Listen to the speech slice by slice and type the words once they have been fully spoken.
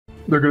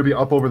They're going to be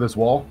up over this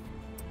wall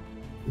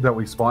that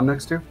we spawn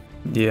next to.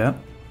 Yeah.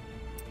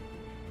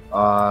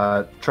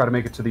 Try to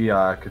make it to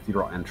the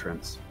cathedral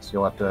entrance. So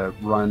you'll have to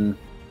run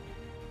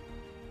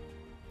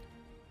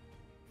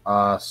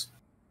to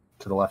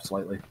the left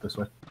slightly, this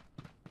way.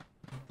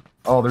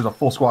 Oh, there's a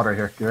full squad right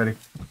here. Get ready.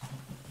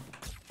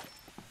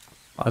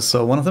 I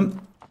saw one of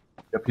them.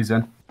 Yep, he's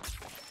in.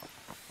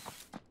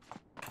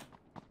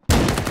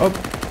 Oh.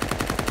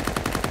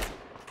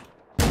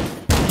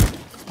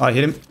 I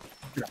hit him.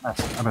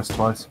 I missed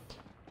twice.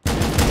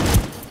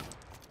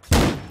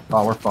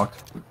 Oh, we're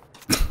fucked.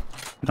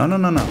 No.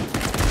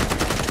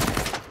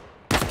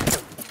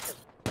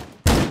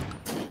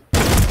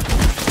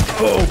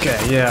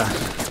 Okay, yeah.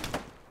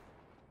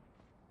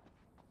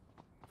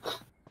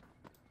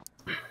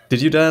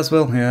 Did you die as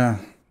well? Yeah.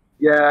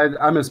 Yeah,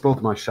 I missed both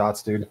of my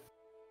shots, dude.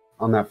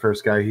 On that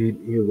first guy, he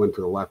went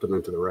to the left and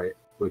then to the right,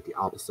 like the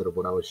opposite of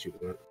what I was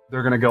shooting at.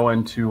 They're gonna go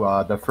into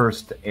the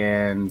first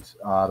and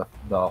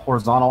the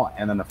horizontal,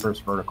 and then the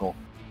first vertical.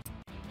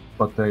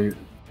 But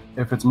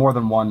if it's more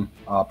than one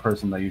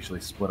person, they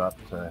usually split up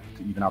to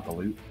even out the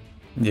loot.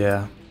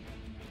 Yeah.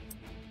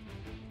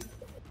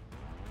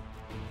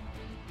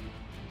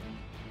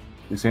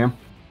 You see him?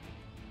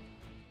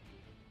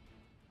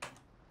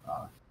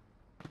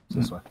 It's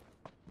this way.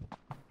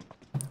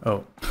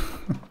 Oh.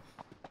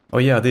 Oh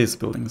yeah, these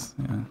buildings.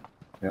 Yeah.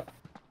 Yep.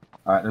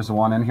 All right, there's the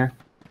one in here.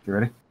 You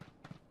ready?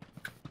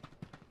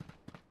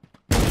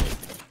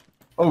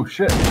 Oh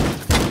shit!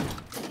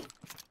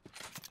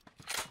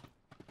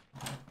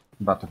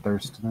 About to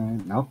thirst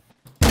tonight. No.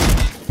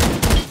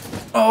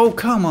 Oh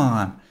come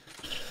on!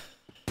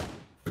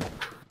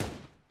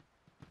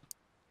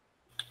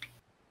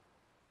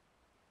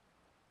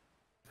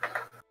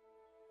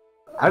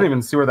 I didn't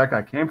even see where that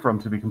guy came from,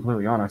 to be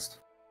completely honest.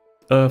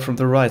 From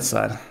the right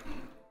side.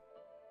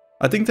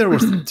 I think there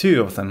was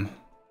two of them.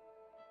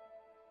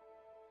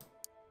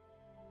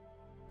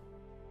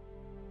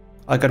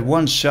 I got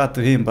one shot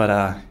to him,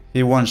 but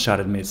he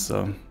one-shotted me,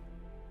 so...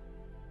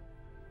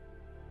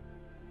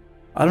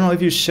 I don't know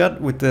if you shot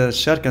with the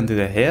shotgun to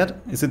the head.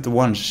 Is it the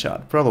one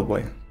shot?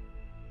 Probably.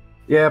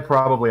 Yeah,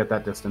 probably at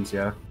that distance,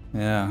 yeah.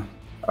 Yeah.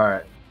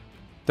 Alright.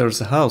 There's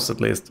a house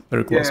at least,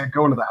 very close. Yeah,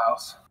 go into the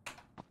house.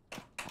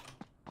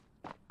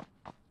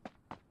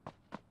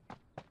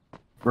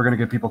 We're gonna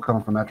get people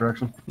coming from that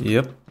direction.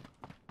 Yep.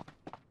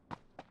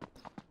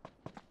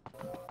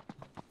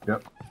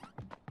 Yep.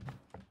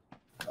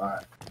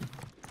 Alright.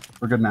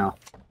 We're good now.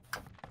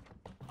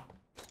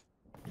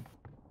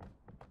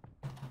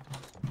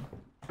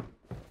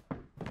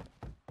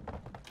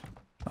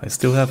 I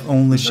still have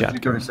only There's a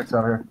shotgun. G36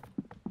 out here.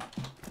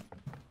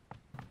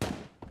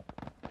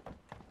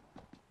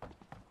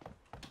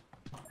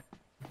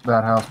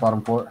 That house,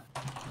 bottom floor.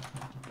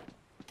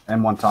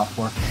 And one top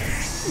floor.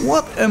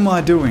 What am I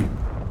doing?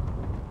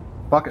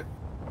 Bucket.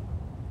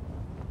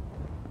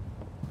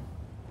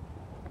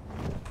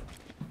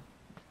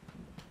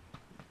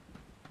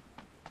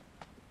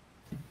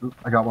 Oop,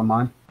 I got one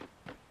mine.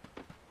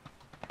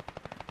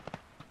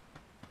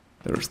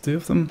 There's two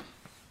of them.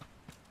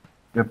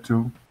 Yep,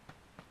 two.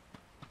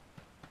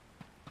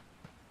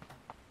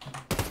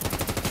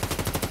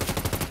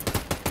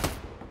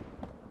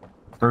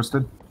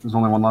 Thirsted. There's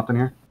only one left in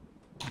here.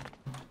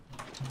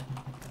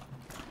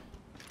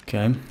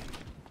 Okay.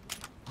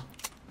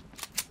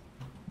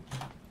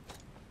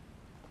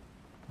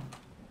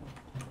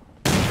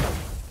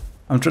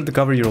 I'm trying to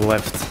cover your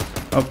left.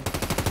 Oh.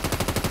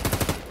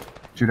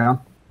 Two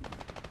down.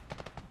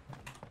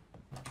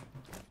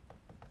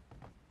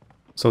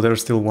 So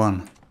there's still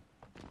one.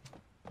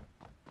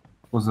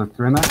 Was there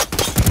three in there?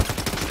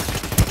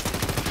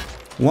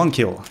 One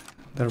kill.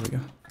 There we go.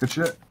 Good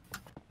shit.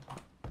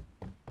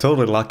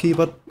 Totally lucky,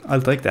 but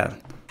I'll take that.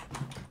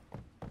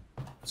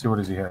 Let's see, what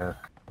does he have?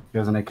 He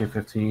has an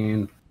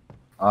AK-15.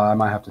 I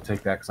might have to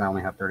take that because I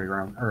only have 30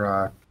 rounds, or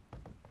a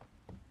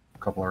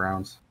couple of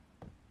rounds.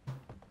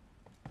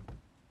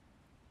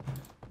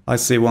 I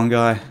see one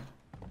guy.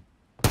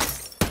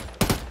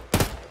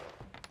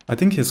 I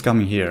think he's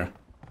coming here.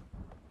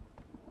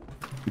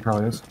 He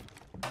probably is.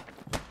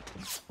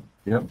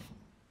 Yep.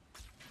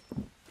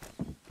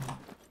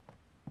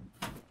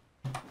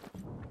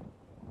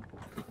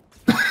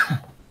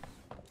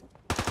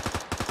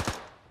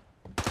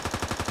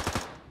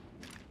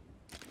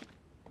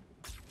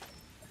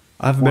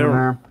 I've One barrel.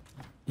 there.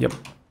 Yep.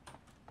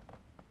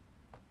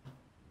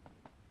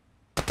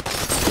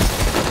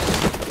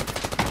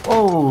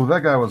 Oh,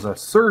 that guy was a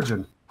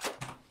surgeon.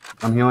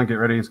 I'm healing. Get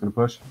ready. He's gonna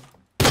push.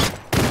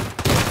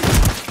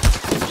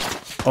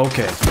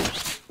 Okay.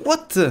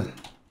 What the?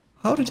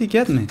 How did he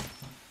get me?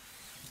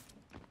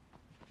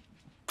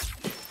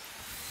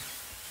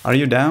 Are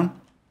you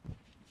down?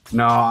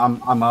 No,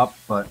 I'm up,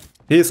 but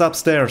He's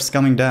upstairs,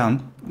 coming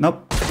down.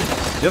 Nope.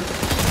 Yep.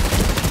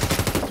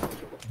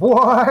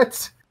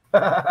 what?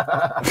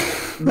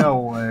 No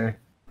way.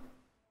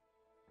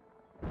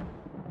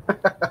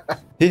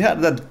 He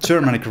had that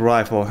Germanic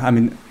rifle. I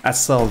mean,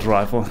 assault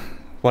rifle,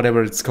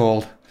 whatever it's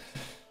called.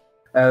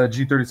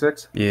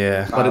 G36.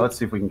 Yeah, but Let's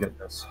see if we can get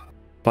this.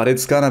 But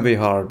it's gonna be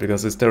hard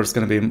because there's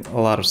gonna be a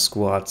lot of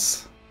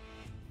squads.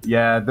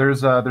 Yeah,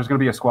 there's gonna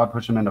be a squad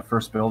pushing into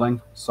first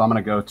building, so I'm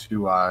gonna go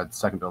to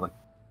second building.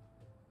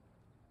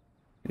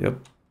 Yep.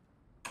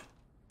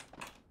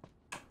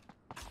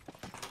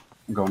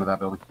 I'm going to that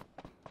building.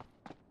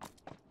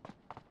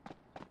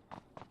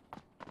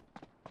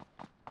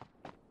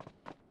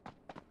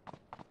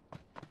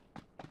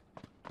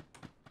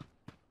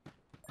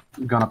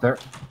 Gone up there.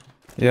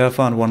 Yeah, I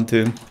found one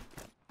too.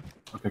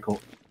 Okay,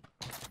 cool.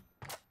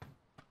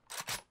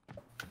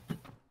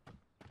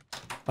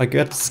 I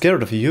get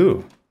scared of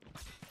you.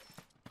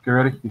 Get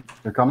ready.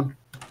 They're coming.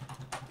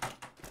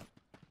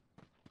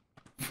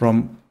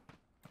 From...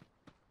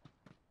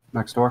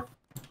 Next door.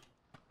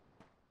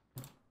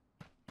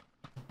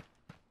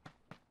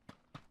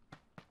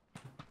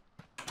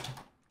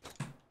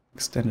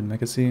 Extended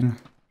magazine.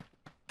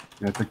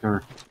 Yeah, I think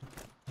they're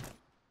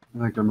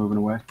moving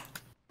away.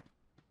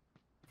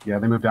 Yeah,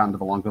 they moved out into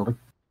the long building.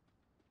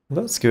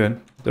 Well, that's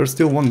good. There's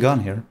still one gun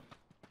here.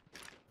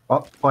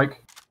 Oh,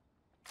 Pike.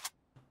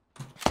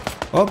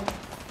 Oh!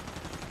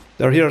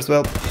 They're here as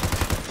well.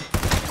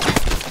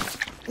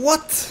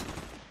 What?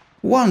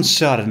 One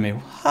shot at me.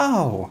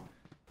 How?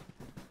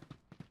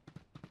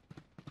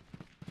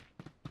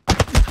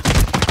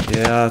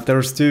 Yeah,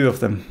 there's two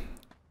of them.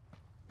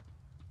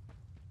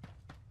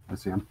 I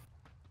see him.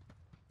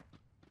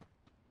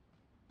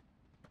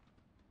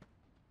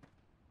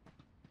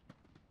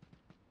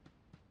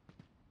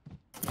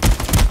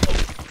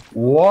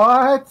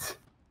 What?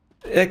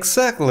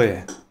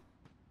 Exactly.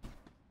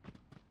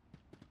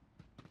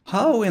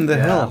 How in the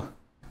hell?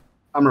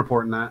 I'm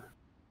reporting that.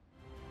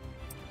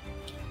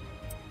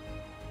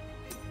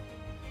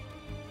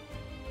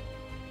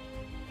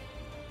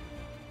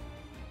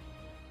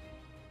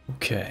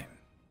 Okay.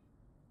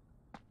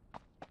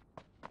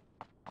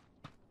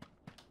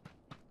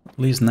 At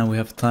least now we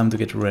have time to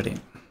get ready.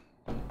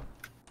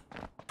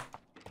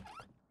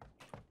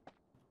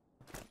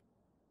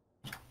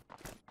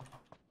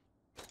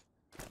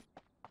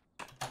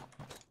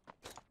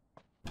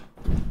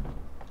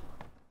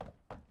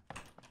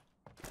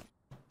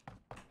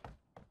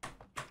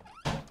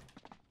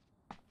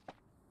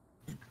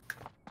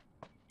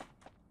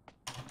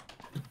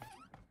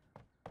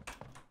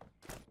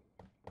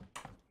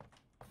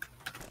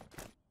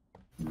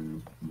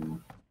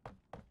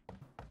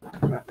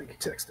 I think he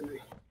texted me.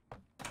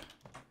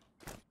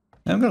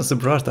 I'm kind of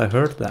surprised I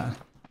heard that.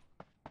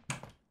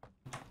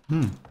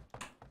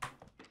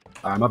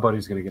 My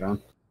buddy's gonna get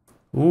on.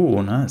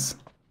 Ooh, nice.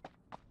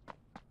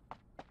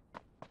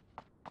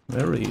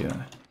 Very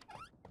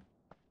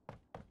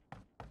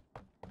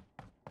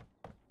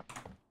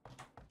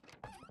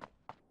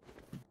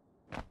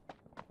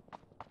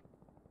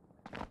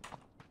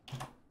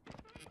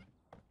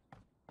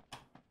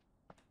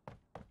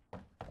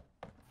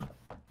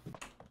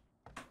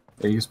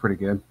Yeah, he's pretty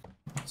good.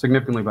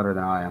 Significantly better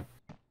than I am.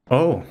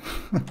 Oh.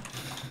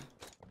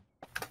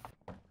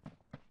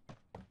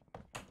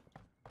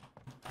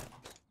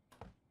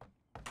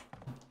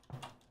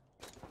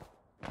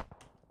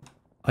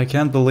 I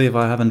can't believe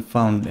I haven't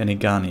found any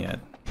gun yet.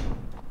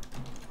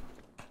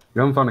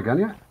 You haven't found a gun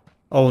yet?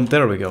 Oh,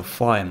 there we go,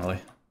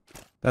 finally.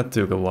 That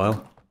took a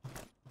while.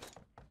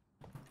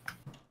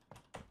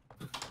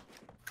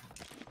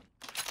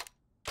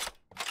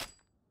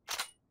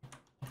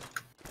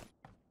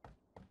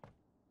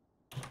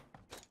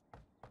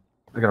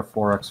 I got a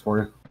 4X for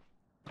you.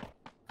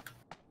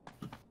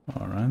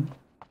 Alright.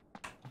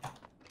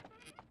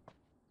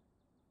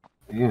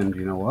 And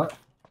you know what?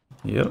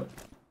 Yep.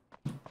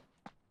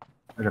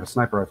 I got a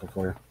sniper rifle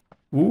for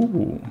you.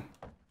 Ooh.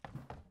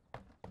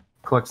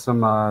 Collect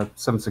some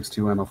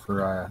 7.62 ammo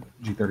for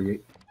G38.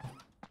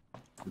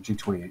 Or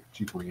G28.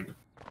 G28.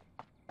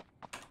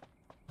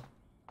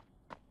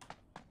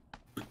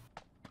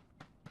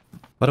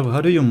 But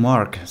how do you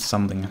mark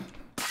something?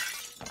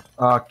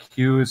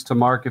 Q is to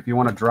mark if you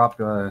want to drop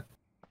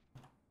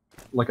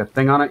like a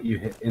thing on it, you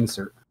hit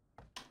insert.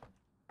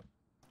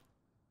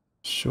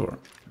 Sure.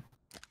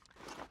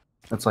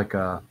 That's like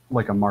a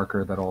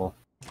marker that'll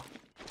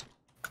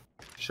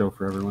show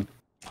for everyone.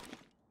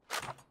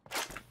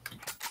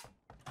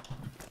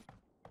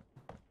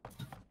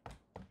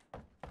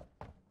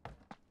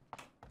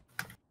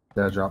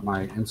 Did I drop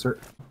my insert?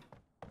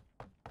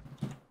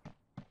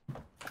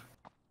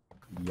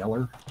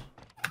 Yeller.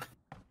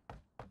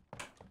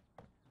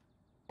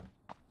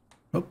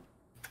 Oh.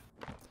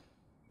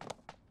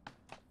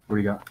 What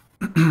do you got?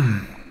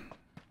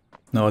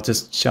 No, I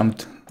just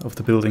jumped off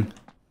the building.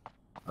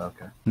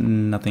 Okay.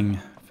 Nothing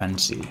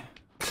fancy.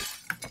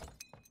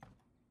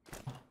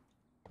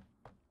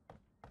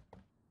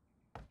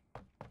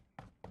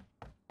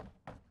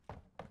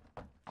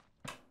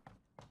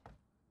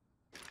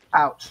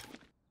 Ouch.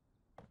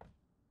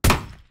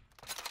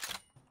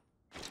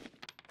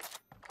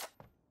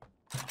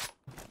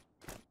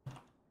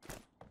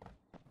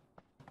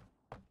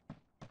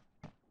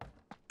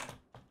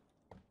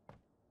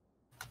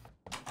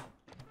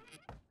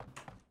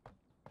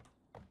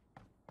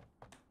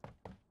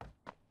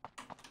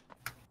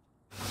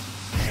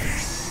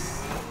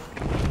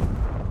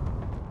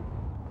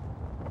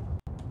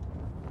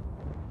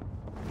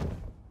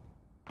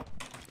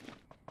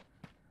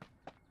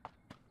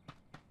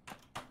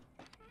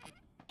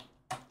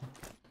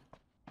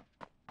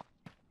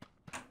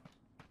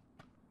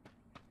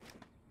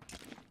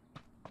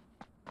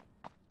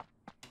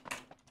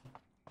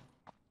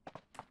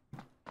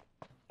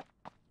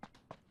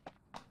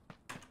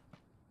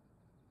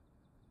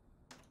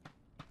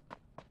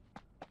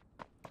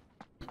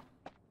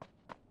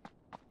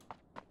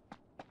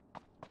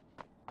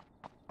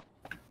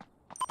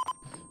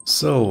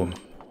 So,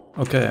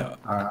 okay.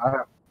 I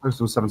have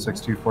some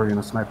 7.62 for you and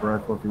a sniper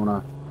rifle if you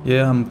wanna.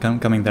 Yeah, I'm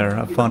coming there.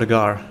 I found a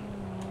car.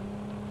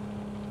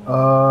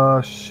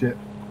 Shit.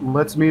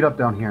 Let's meet up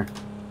down here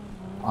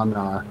on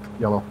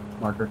yellow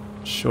marker.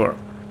 Sure.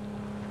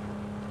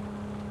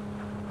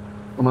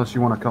 Unless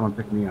you want to come and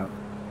pick me up.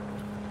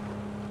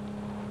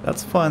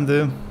 That's fine,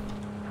 dude.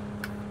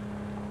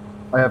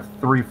 I have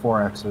 3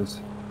 4Xs.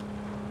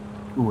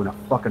 Ooh, and a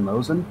fucking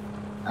Mosin?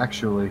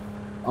 Actually,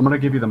 I'm gonna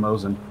give you the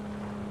Mosin.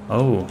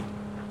 Oh.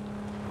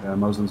 Yeah,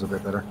 Mosin's a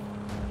bit better.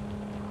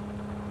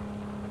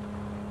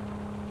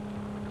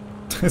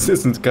 This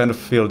isn't the kind of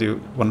field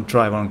you want to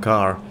drive on a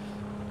car.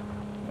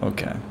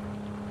 Okay.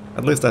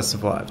 At least I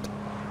survived.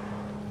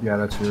 Yeah,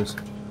 that's yours.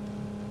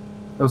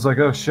 I was like,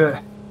 oh shit.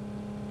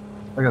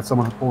 I got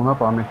someone pulling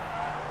up on me.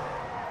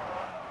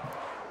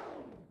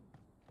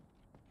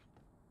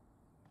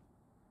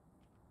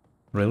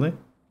 Really?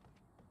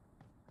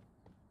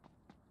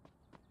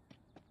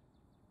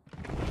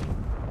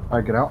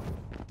 Alright, get out.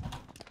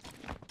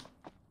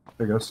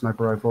 There you go,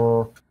 sniper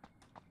rifle.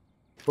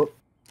 Whoop.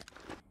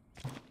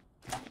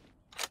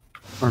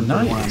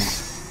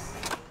 Nice.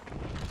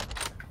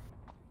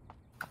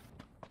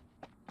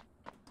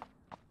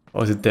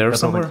 Oh, is it there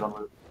somewhere?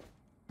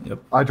 Yep.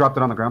 I dropped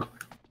it on the ground.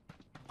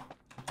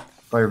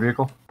 By your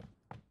vehicle.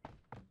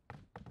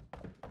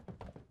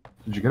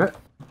 Did you get it?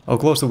 Oh,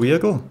 close to the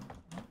vehicle?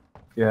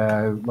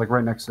 Yeah, like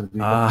right next to the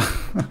vehicle.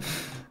 Ah,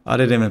 I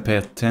didn't even pay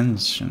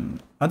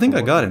attention. I think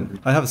I got it.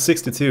 I have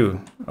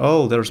 62.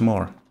 Oh, there's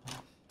more.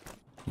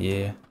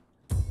 Yeah.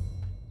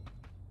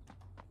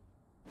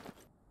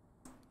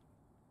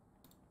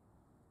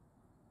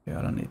 Yeah,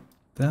 I don't need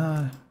that.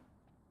 I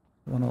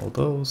want all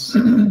those.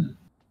 There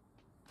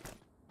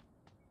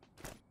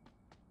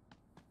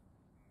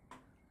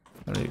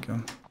you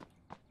go.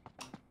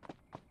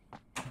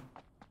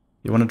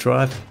 You wanna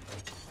drive?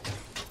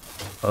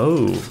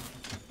 Oh.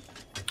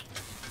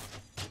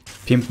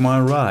 Pimp my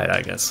ride,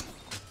 I guess.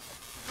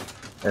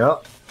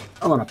 Yep.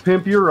 I'm gonna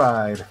pimp your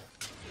ride.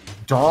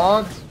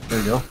 Dog. There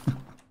you go.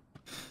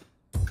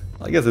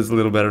 I guess it's a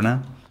little better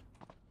now.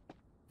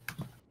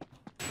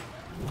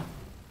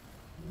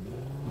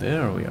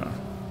 There we are.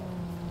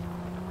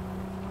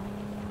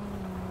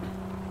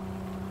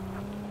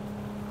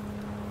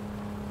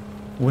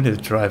 We need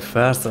to drive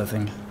fast, I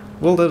think.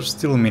 Well, there's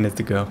still a minute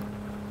to go.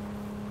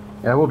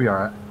 Yeah, we'll be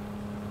alright.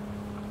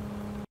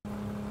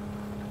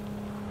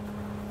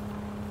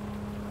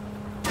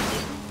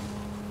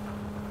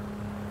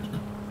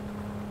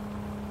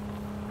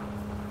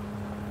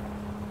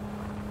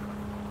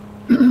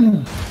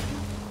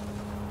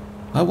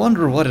 I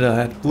wonder why did I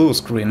had blue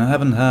screen. I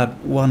haven't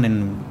had one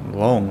in a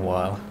long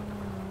while.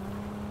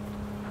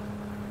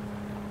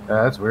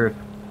 Yeah, that's weird.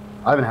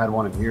 I haven't had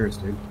one in years,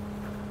 dude.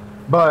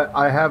 But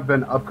I have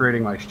been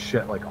upgrading my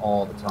shit like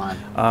all the time.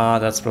 Ah,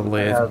 that's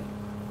probably it.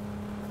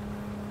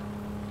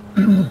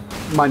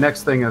 My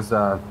next thing is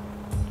CPU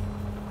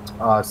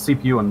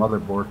and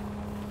motherboard.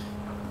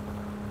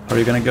 Are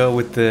you gonna go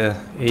with the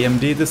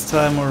AMD this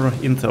time or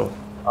Intel?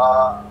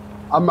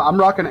 I'm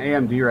rocking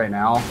AMD right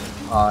now.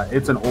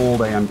 It's an old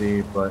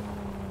AMD, but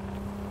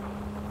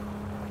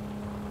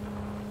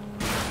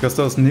Because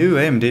those new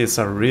AMDs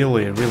are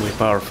really, really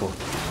powerful.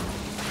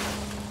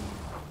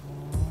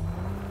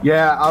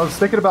 yeah, I was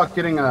thinking about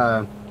getting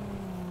the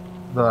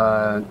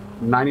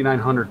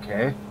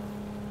 9900K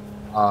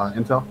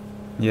Intel.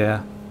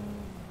 Yeah.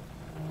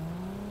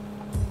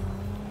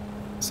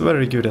 It's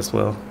very good as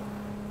well.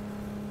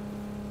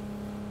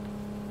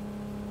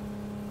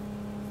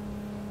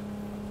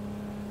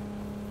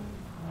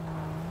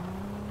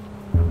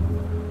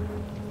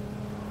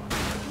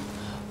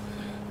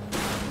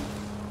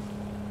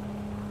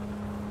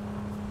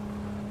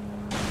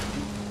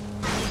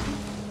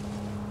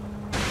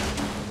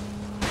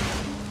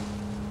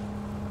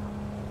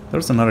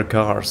 There's another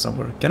car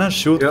somewhere. Can I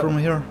shoot Yep. from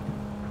here?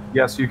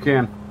 Yes, you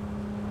can.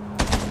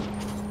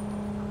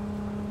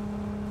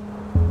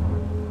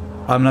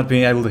 I'm not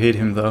being able to hit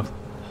him though.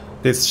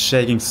 It's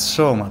shaking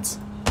so much.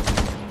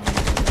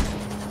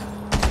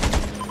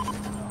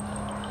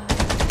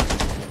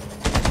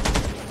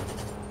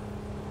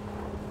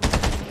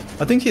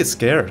 I think he's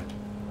scared.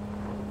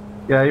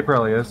 Yeah, he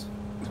probably is.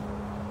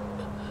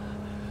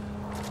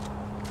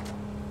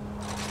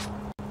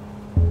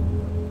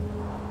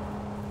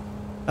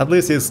 At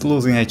least he's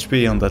losing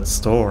HP on that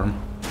storm.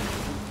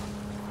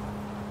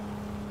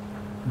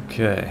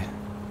 Okay.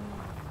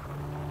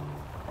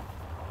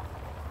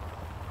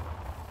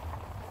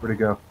 Where'd he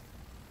go?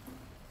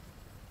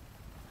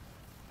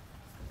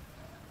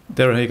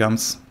 There he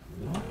comes.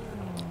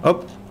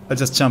 Oh, I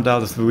just jumped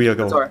out of the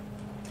vehicle. That's alright.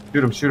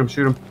 Shoot him, shoot him,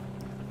 shoot him.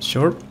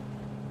 Sure.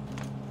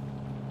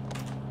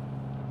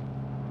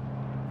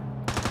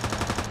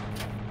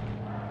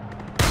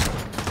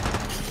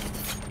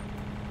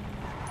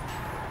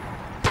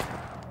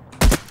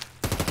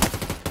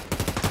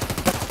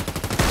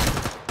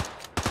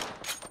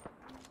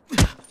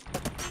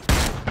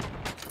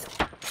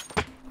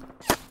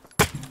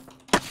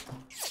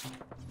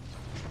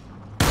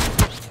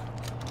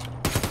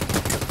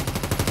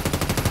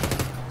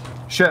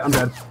 shit, I'm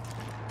dead.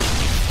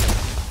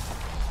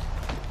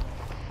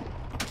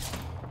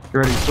 You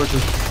ready?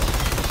 Switches.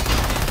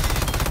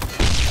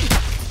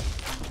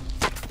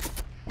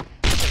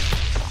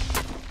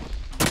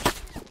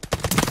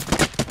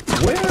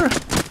 Where?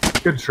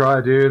 Good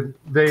try, dude.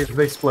 They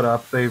split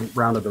up. They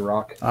rounded the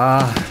rock.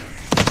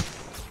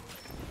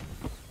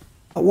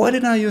 Why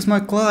didn't I use my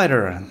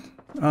glider?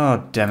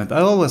 Oh, damn it. I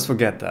always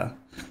forget that.